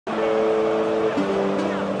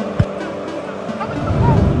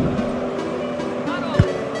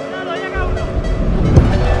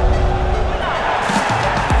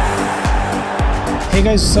Hey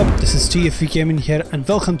guys, what's up? This is TFV Gaming here and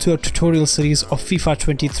welcome to a tutorial series of FIFA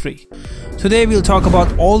 23. Today we'll talk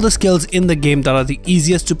about all the skills in the game that are the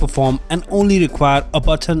easiest to perform and only require a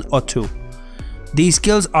button or two. These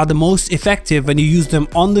skills are the most effective when you use them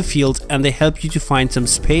on the field and they help you to find some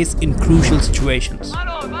space in crucial situations.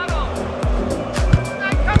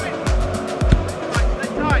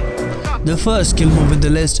 The first skill move in the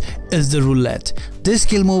list is the roulette. This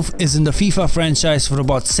skill move is in the FIFA franchise for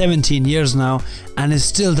about 17 years now and is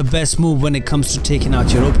still the best move when it comes to taking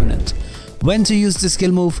out your opponent. When to use this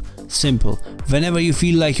skill move? Simple. Whenever you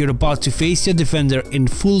feel like you're about to face your defender in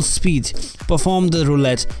full speed, perform the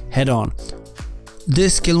roulette head on.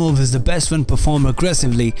 This skill move is the best when performed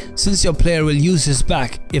aggressively, since your player will use his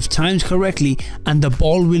back if timed correctly and the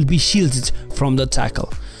ball will be shielded from the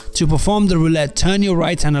tackle. To perform the roulette, turn your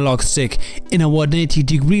right analog stick in a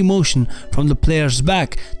 180-degree motion from the player's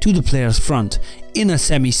back to the player's front in a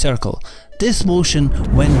semicircle. This motion,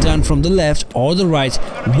 when done from the left or the right,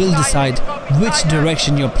 will decide which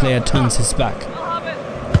direction your player turns his back.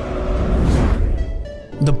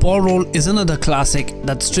 The ball roll is another classic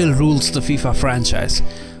that still rules the FIFA franchise.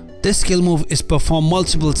 This skill move is performed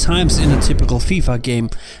multiple times in a typical FIFA game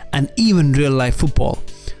and even real life football.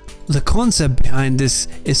 The concept behind this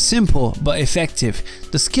is simple but effective.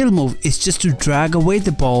 The skill move is just to drag away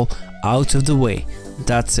the ball out of the way.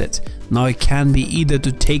 That's it. Now it can be either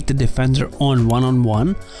to take the defender on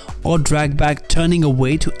one-on-one or drag back turning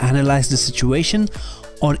away to analyze the situation,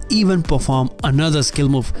 or even perform another skill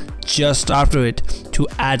move just after it to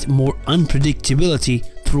add more unpredictability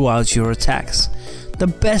throughout your attacks. The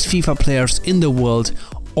best FIFA players in the world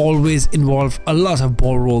always involve a lot of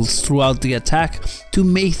ball rolls throughout the attack to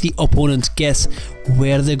make the opponent guess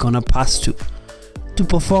where they're gonna pass to. To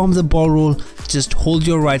perform the ball roll, just hold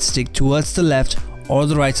your right stick towards the left or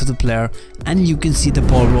the right of the player and you can see the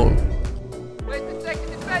ball roll.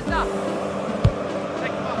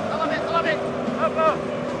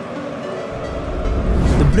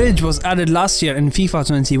 The bridge was added last year in FIFA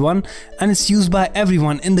 21 and it's used by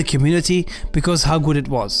everyone in the community because how good it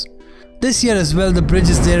was. This year as well, the bridge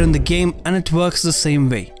is there in the game and it works the same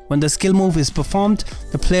way. When the skill move is performed,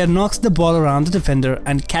 the player knocks the ball around the defender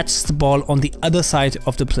and catches the ball on the other side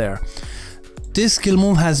of the player. This skill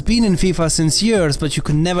move has been in FIFA since years, but you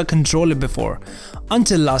could never control it before,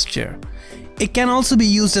 until last year. It can also be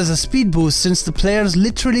used as a speed boost since the players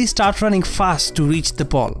literally start running fast to reach the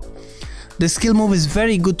ball. This skill move is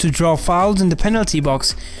very good to draw fouls in the penalty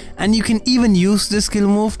box, and you can even use this skill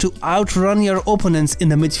move to outrun your opponents in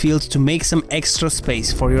the midfield to make some extra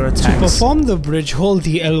space for your attacks. To perform the bridge, hold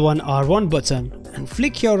the L1 R1 button and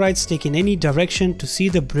flick your right stick in any direction to see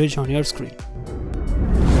the bridge on your screen.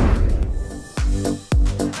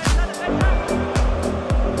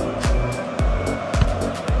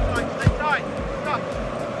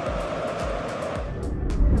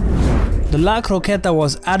 The La Croqueta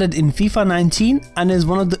was added in FIFA 19 and is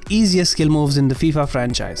one of the easiest skill moves in the FIFA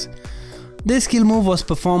franchise. This skill move was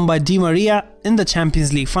performed by Di Maria in the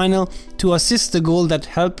Champions League final to assist the goal that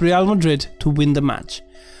helped Real Madrid to win the match.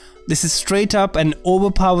 This is straight up an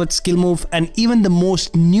overpowered skill move and even the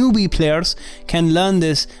most newbie players can learn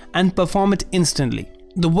this and perform it instantly.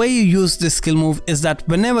 The way you use this skill move is that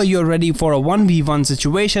whenever you're ready for a 1v1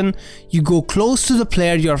 situation, you go close to the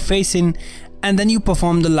player you're facing and then you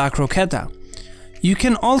perform the La Croqueta. You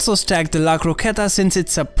can also stack the La Croqueta since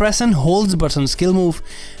it's a press and hold button skill move,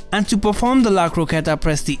 and to perform the La Croqueta,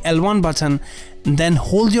 press the L1 button and then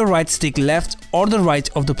hold your right stick left or the right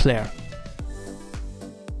of the player.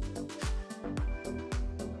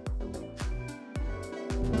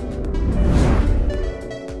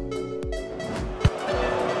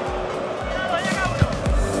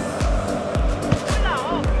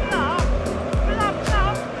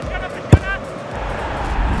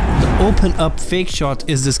 Open up fake shot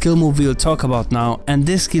is the skill move we'll talk about now, and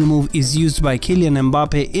this skill move is used by Kylian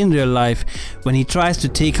Mbappe in real life when he tries to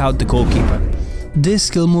take out the goalkeeper. This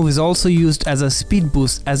skill move is also used as a speed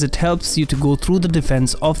boost as it helps you to go through the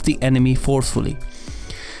defense of the enemy forcefully.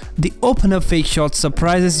 The open up fake shot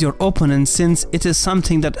surprises your opponent since it is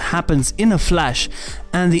something that happens in a flash,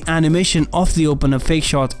 and the animation of the open up fake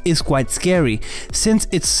shot is quite scary since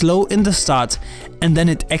it's slow in the start and then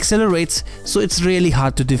it accelerates, so it's really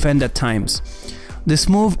hard to defend at times. This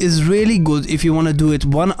move is really good if you want to do it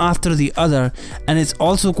one after the other, and it's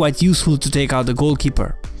also quite useful to take out the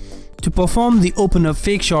goalkeeper. To perform the open up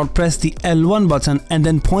fake shot, press the L1 button and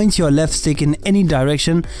then point your left stick in any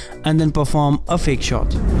direction and then perform a fake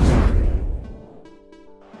shot.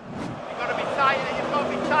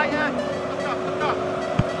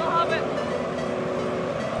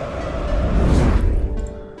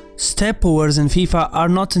 Step overs in FIFA are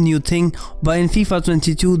not a new thing, but in FIFA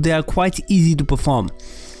 22 they are quite easy to perform.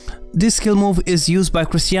 This skill move is used by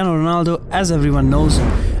Cristiano Ronaldo, as everyone knows,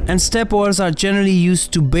 and step overs are generally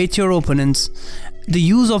used to bait your opponents. The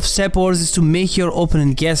use of step overs is to make your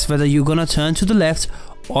opponent guess whether you're gonna turn to the left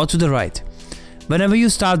or to the right. Whenever you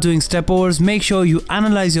start doing step overs, make sure you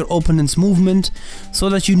analyze your opponent's movement so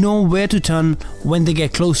that you know where to turn when they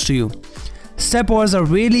get close to you. Step overs are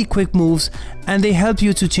really quick moves and they help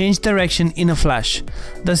you to change direction in a flash.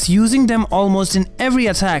 Thus, using them almost in every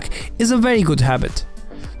attack is a very good habit.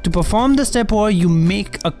 To perform the step over, you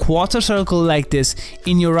make a quarter circle like this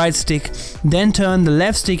in your right stick, then turn the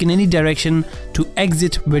left stick in any direction to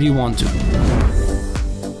exit where you want to.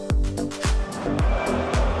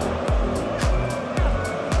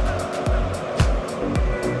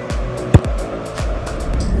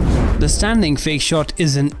 The standing fake shot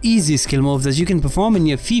is an easy skill move that you can perform in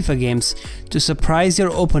your FIFA games to surprise your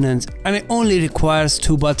opponent, and it only requires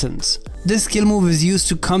 2 buttons. This skill move is used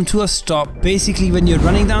to come to a stop basically when you're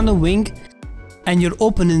running down the wing and your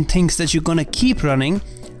opponent thinks that you're gonna keep running.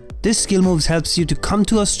 This skill move helps you to come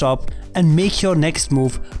to a stop and make your next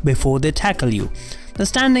move before they tackle you. The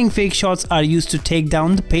standing fake shots are used to take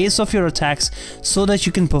down the pace of your attacks so that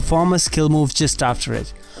you can perform a skill move just after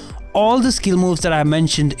it. All the skill moves that I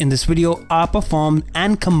mentioned in this video are performed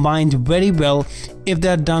and combined very well if they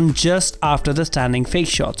are done just after the standing fake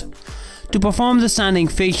shot. To perform the standing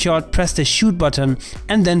fake shot, press the shoot button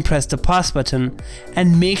and then press the pass button,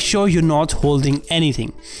 and make sure you're not holding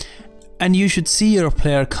anything. And you should see your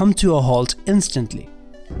player come to a halt instantly.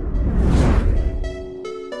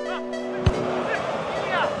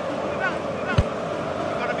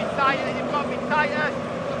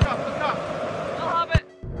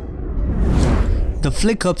 The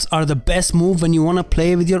flick ups are the best move when you want to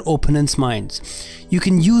play with your opponent's minds. You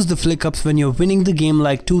can use the flick ups when you're winning the game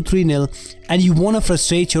like 2-3-0 and you want to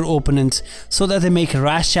frustrate your opponents so that they make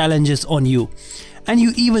rash challenges on you. And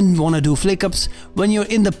you even want to do flick ups when you're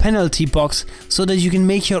in the penalty box so that you can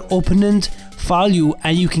make your opponent foul you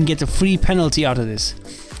and you can get a free penalty out of this.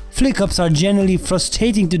 Flick ups are generally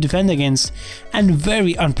frustrating to defend against and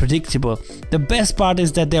very unpredictable. The best part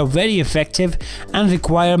is that they are very effective and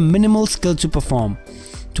require minimal skill to perform.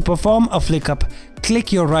 To perform a flick up,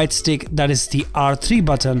 click your right stick, that is the R3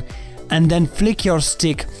 button, and then flick your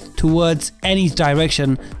stick towards any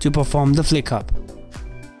direction to perform the flick up.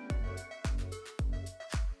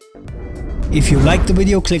 If you liked the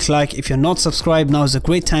video, click like. If you're not subscribed, now is a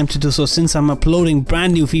great time to do so since I'm uploading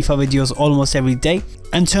brand new FIFA videos almost every day,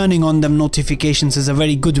 and turning on them notifications is a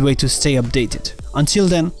very good way to stay updated. Until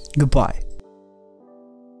then, goodbye.